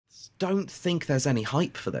don't think there's any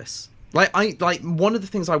hype for this. Like one of the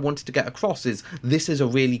things I wanted to get across is this is a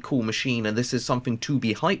really cool machine and this is something to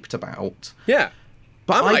be hyped about. Yeah.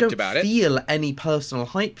 But I don't feel any personal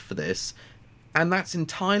hype for this. And that's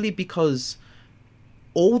entirely because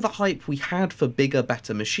all the hype we had for bigger,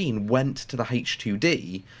 better machine went to the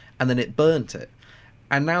H2D and then it burnt it.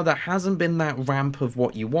 And now there hasn't been that ramp of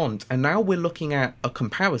what you want. And now we're looking at a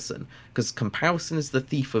comparison, because comparison is the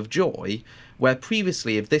thief of joy, where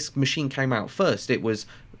previously, if this machine came out first, it was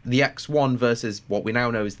the X1 versus what we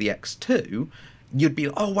now know as the X2. You'd be,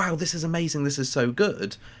 oh, wow, this is amazing. This is so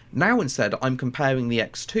good. Now, instead, I'm comparing the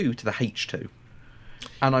X2 to the H2.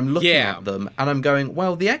 And I'm looking at them and I'm going,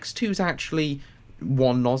 well, the X2 is actually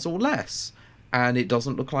one nozzle less. And it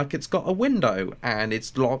doesn't look like it's got a window, and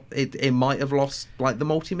it might have lost like the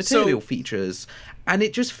multi-material features, and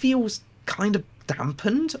it just feels kind of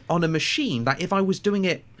dampened on a machine that if I was doing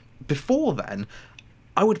it before then,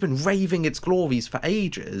 I would have been raving its glories for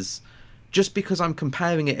ages, just because I'm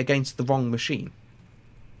comparing it against the wrong machine.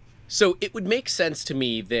 So it would make sense to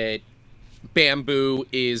me that Bambu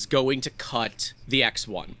is going to cut the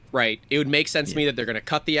X1, right? It would make sense to me that they're going to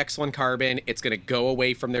cut the X1 carbon. It's going to go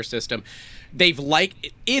away from their system.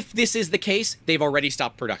 If this is the case, they've already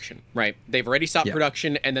stopped production, right? They've already stopped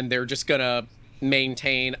production, and then they're just going to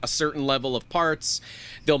maintain a certain level of parts.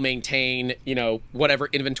 They'll maintain, you know, whatever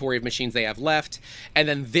inventory of machines they have left, and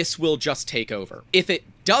then this will just take over. If it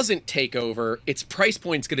doesn't take over, its price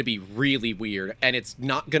point's going to be really weird, and it's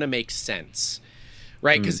not going to make sense.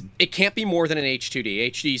 Right, because it can't be more than an H2D.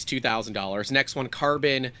 H2D is $2,000. Next one,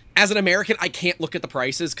 carbon. As an American, I can't look at the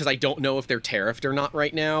prices because I don't know if they're tariffed or not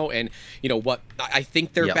right now. And you know what? I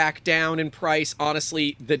think they're back down in price.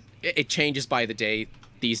 Honestly, it changes by the day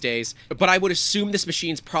these days. But I would assume this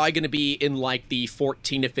machine's probably going to be in like the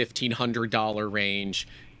 $1,400 to $1,500 range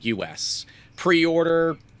US.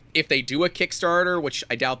 Pre-order. If they do a Kickstarter, which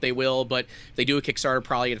I doubt they will, but if they do a Kickstarter,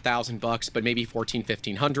 probably at $1,000, but maybe $1,400,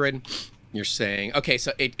 $1,500. You're saying, okay,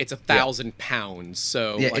 so it's £1,000,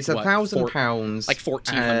 so yeah, like it's £1,000, like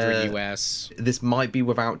 1,400 US. This might be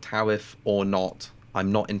without tariff or not.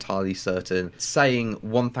 I'm not entirely certain. Saying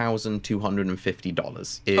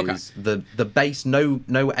 $1,250 is the base,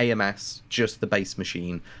 no AMS, just the base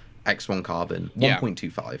machine, X1 carbon,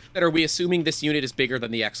 1.25. Are we assuming this unit is bigger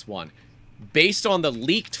than the X1? Based on the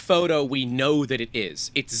leaked photo, we know that it is.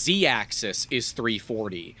 Its Z-axis is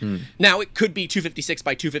 340. Now, it could be 256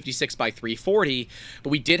 by 256 by 340, but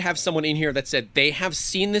we did have someone in here that said they have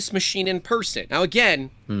seen this machine in person. Now, again,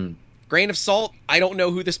 grain of salt, I don't know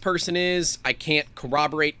who this person is. I can't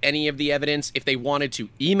corroborate any of the evidence. If they wanted to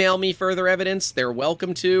email me further evidence, they're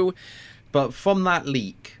welcome to. But from that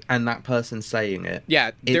leak and that person saying it,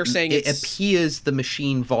 they're saying it appears the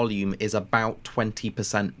machine volume is about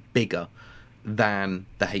 20% bigger than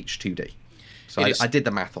the H2D. So I did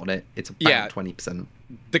the math on it. It's about 20%.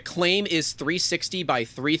 The claim is 360 by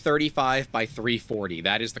 335 by 340.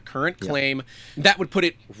 That is the current claim. That would put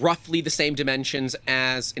it roughly the same dimensions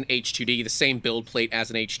as an H2D, the same build plate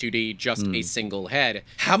as an H2D, just a single head.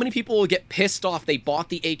 How many people will get pissed off they bought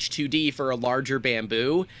the H2D for a larger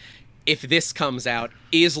Bambu if this comes out,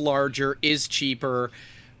 is larger, is cheaper?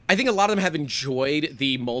 I think a lot of them have enjoyed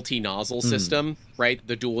the multi-nozzle system, right?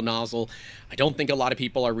 The dual nozzle. I don't think a lot of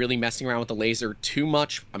people are really messing around with the laser too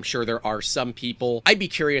much. I'm sure there are some people. I'd be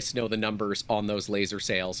curious to know the numbers on those laser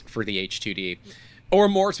sales for the H2D. Or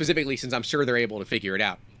more specifically, since I'm sure they're able to figure it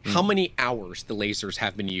out, how many hours the lasers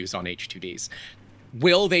have been used on H2Ds.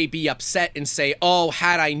 Will they be upset and say, oh,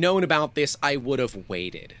 had I known about this, I would have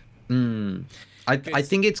waited? I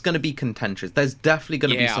think it's going to be contentious. There's definitely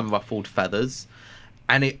going to be some ruffled feathers.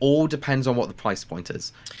 And it all depends on what the price point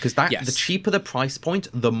is. Because the cheaper the price point,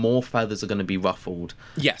 the more feathers are going to be ruffled.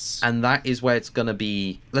 Yes. And that is where it's going to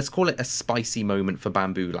be, let's call it a spicy moment for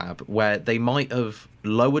Bambu Lab, where they might have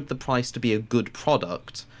lowered the price to be a good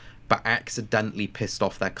product, but accidentally pissed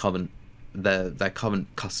off their current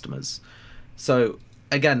customers. So,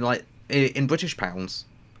 again, like in British pounds,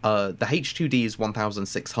 the H2D is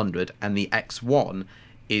 1,600 and the X1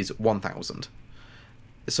 is 1,000.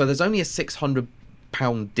 So there's only a £600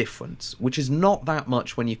 difference, which is not that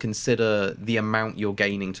much when you consider the amount you're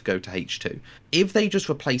gaining to go to H2. If they just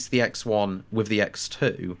replace the X1 with the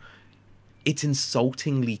X2, it's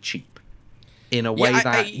insultingly cheap in a way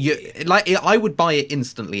I would buy it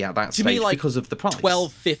instantly at that stage because of the price.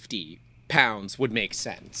 £1,250 would make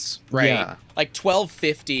sense, right? Yeah. Like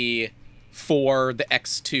 $1,250 for the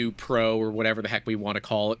X2 Pro or whatever the heck we want to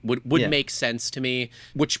call it would make sense to me,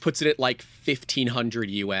 which puts it at like 1,500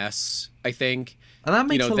 US, I think. And that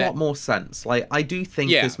makes a lot more sense. Like, I do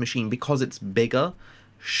think this machine, because it's bigger,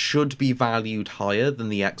 should be valued higher than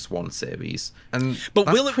the X1 series.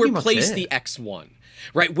 But will it replace the X1?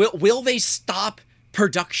 Right? Will they stop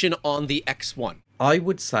production on the X1? I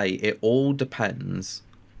would say it all depends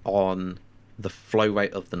on the flow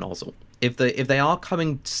rate of the nozzle. If they are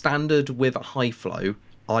coming standard with a high flow,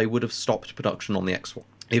 I would have stopped production on the X1.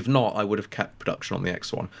 If not, I would have kept production on the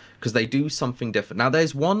X1, because they do something different. Now,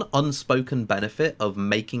 there's one unspoken benefit of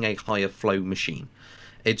making a higher flow machine.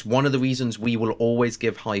 It's one of the reasons we will always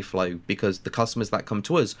give high flow, because the customers that come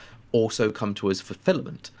to us also come to us for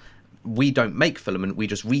filament. We don't make filament, we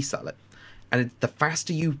just resell it. And the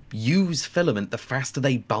faster you use filament, the faster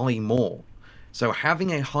they buy more. So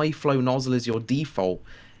having a high flow nozzle as your default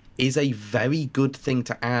is a very good thing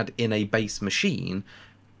to add in a base machine,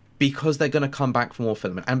 because they're going to come back for more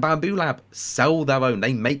filament. And Bambu Lab sell their own,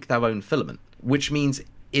 they make their own filament, which means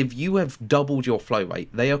if you have doubled your flow rate,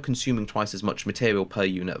 they are consuming twice as much material per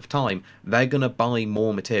unit of time. They're going to buy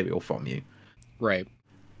more material from you. Right.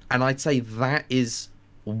 And I'd say that is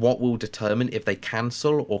what will determine if they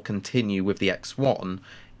cancel or continue with the X1,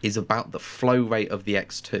 is about the flow rate of the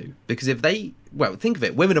X2. Because if they, well, think of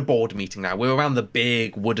it, we're in a board meeting now. We're around the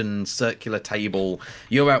big wooden circular table.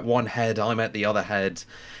 You're at one head, I'm at the other head.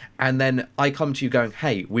 And then I come to you going,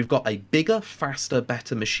 hey, we've got a bigger, faster,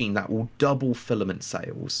 better machine that will double filament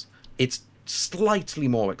sales. It's slightly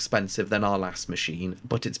more expensive than our last machine,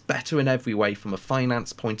 but it's better in every way from a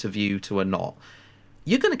finance point of view to a not.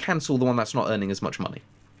 You're going to cancel the one that's not earning as much money.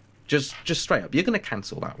 Just straight up, you're going to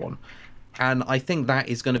cancel that one. And I think that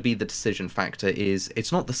is going to be the decision factor, is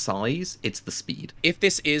it's not the size, it's the speed. If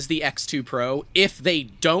this is the X2 Pro, if they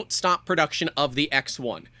don't stop production of the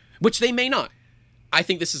X1, which they may not, I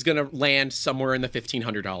think this is going to land somewhere in the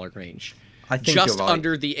 $1,500 range. I think just you're right.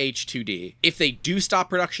 under the H2D. If they do stop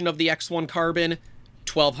production of the X1 Carbon,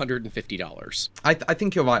 $1,250. I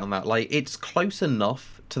think you're right on that. Like, it's close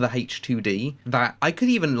enough to the H2D that I could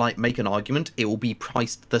even like make an argument it will be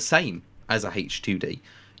priced the same as a H2D.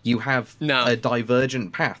 You have a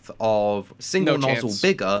divergent path of single nozzle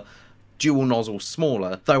bigger, dual nozzle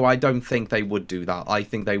smaller, though I don't think they would do that. I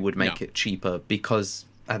think they would make it cheaper, because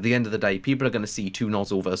at the end of the day, people are going to see two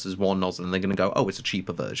nozzle versus one nozzle, and they're going to go, oh, it's a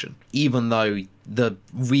cheaper version. Even though the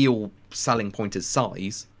real selling point is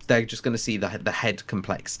size, they're just going to see the head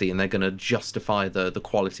complexity, and they're going to justify the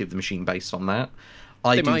quality of the machine based on that.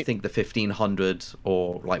 I do think the 1,500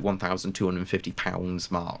 or like £1,250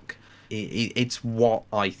 mark, it's what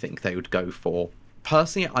I think they would go for.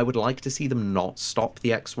 Personally, I would like to see them not stop the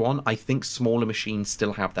X1. I think smaller machines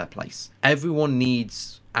still have their place. Everyone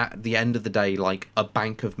needs, at the end of the day, like a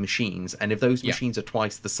bank of machines, and if those machines are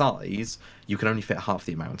twice the size, you can only fit half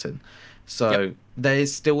the amount in. So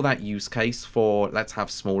there's still that use case for let's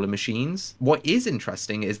have smaller machines. What is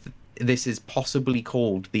interesting is that this is possibly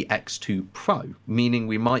called the X2 Pro, meaning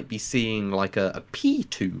we might be seeing like a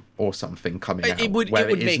P2 or something coming out, where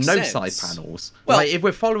it is no side panels. Well, like, if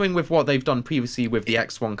we're following with what they've done previously with the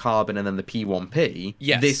X1 Carbon and then the P1P,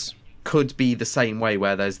 this could be the same way,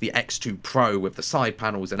 where there's the X2 Pro with the side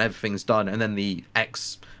panels and everything's done, and then the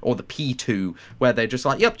X or the P2 where they're just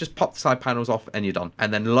like, yep, just pop the side panels off and you're done,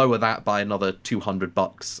 and then lower that by another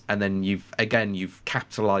 $200, and then you've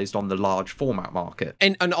capitalized on the large format market.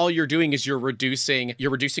 And all you're doing is you're reducing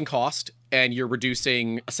cost and you're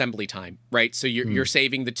reducing assembly time, right? So you're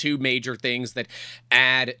saving the two major things that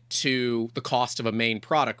add to the cost of a main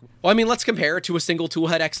product. Well, I mean, let's compare it to a single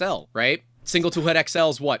toolhead XL, right? Single toolhead XL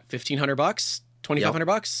is what, $1,500,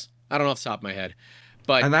 $2,500? I don't know off the top of my head.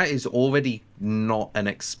 And that is already not an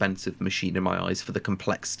expensive machine in my eyes for the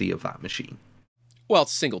complexity of that machine. Well,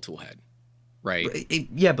 it's single tool head, right?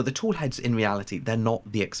 But the tool heads, in reality, they're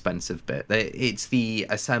not the expensive bit. It's the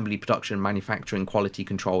assembly, production, manufacturing, quality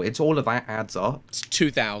control. It's all of that adds up. It's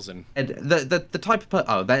 $2,000. And the type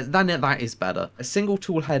of that is better. A single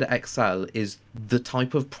tool head XL is the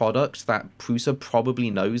type of product that Prusa probably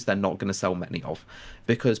knows they're not going to sell many of,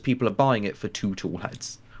 because people are buying it for two tool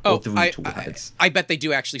heads. I bet they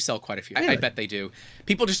do actually sell quite a few. Really? I bet they do.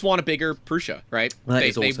 People just want a bigger Prusa, right? That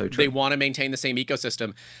is also true. They want to maintain the same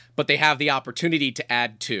ecosystem, but they have the opportunity to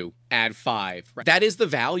add 2, add 5. Right? That is the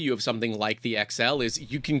value of something like the XL,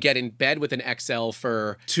 is you can get in bed with an XL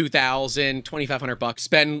for $2,000, $2,500,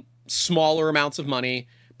 spend smaller amounts of money,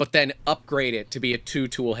 but then upgrade it to be a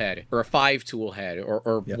 2-tool head or a 5-tool head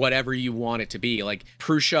or whatever you want it to be. Like,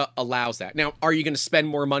 Prusa allows that. Now, are you going to spend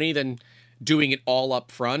more money than doing it all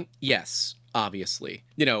up front? Yes, obviously.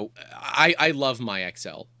 You know, I love my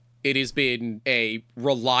XL. It has been a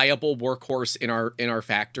reliable workhorse in our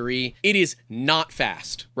factory. It is not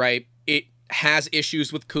fast, right? It has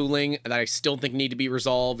issues with cooling that I still think need to be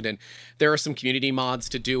resolved, and there are some community mods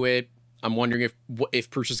to do it. I'm wondering if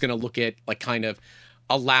Prusa's going to look at like kind of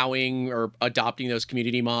allowing or adopting those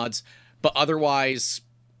community mods. But otherwise,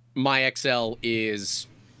 my XL is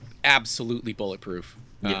absolutely bulletproof.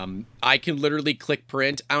 Yeah. I can literally click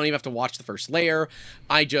print. I don't even have to watch the first layer.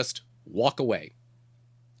 I just walk away.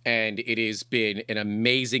 And it has been an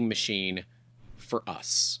amazing machine for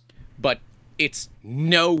us. But it's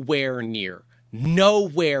nowhere near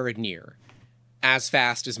as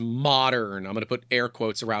fast as modern, I'm going to put air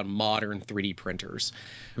quotes around modern 3D printers.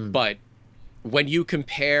 But when you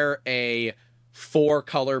compare a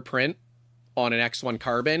 4-color print on an X1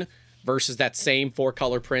 Carbon versus that same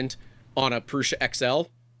 4-color print on a Prusa XL,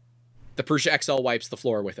 the Prusa XL wipes the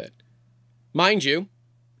floor with it. Mind you,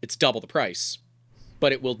 it's double the price,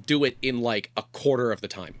 but it will do it in like a quarter of the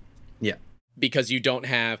time. Yeah. Because you don't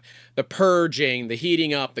have the purging, the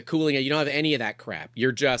heating up, the cooling. You don't have any of that crap.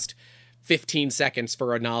 You're just 15 seconds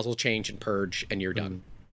for a nozzle change and purge, and you're done.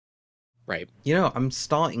 Right. You know, I'm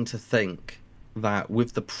starting to think that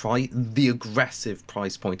with the aggressive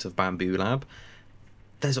price point of Bambu Lab,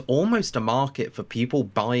 there's almost a market for people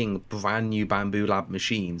buying brand new Bambu Lab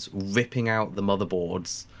machines, ripping out the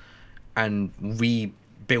motherboards, and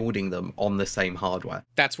rebuilding them on the same hardware.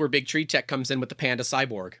 That's where Big Tree Tech comes in with the Panda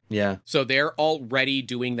Cyborg. Yeah. So they're already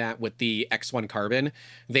doing that with the X1 Carbon.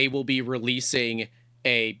 They will be releasing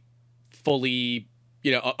a fully,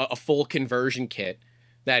 a full conversion kit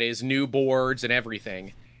that is new boards and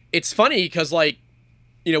everything. It's funny because, like,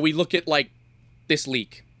 we look at, like, this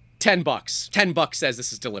leak. $10. $10 says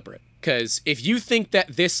this is deliberate. Because if you think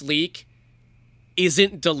that this leak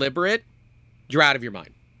isn't deliberate, you're out of your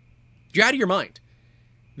mind. You're out of your mind.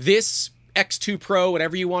 This X2 Pro,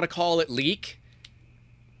 whatever you want to call it, leak,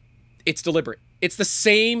 it's deliberate. It's the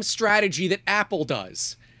same strategy that Apple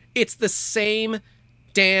does. It's the same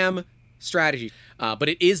damn strategy. But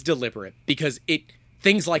it is deliberate because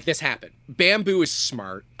things like this happen. Bambu is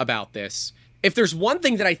smart about this. If there's one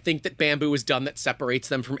thing that I think that Bambu has done that separates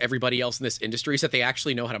them from everybody else in this industry is that they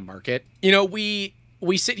actually know how to market. We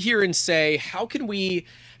sit here and say, how can we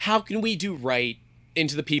do right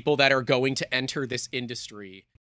into the people that are going to enter this industry?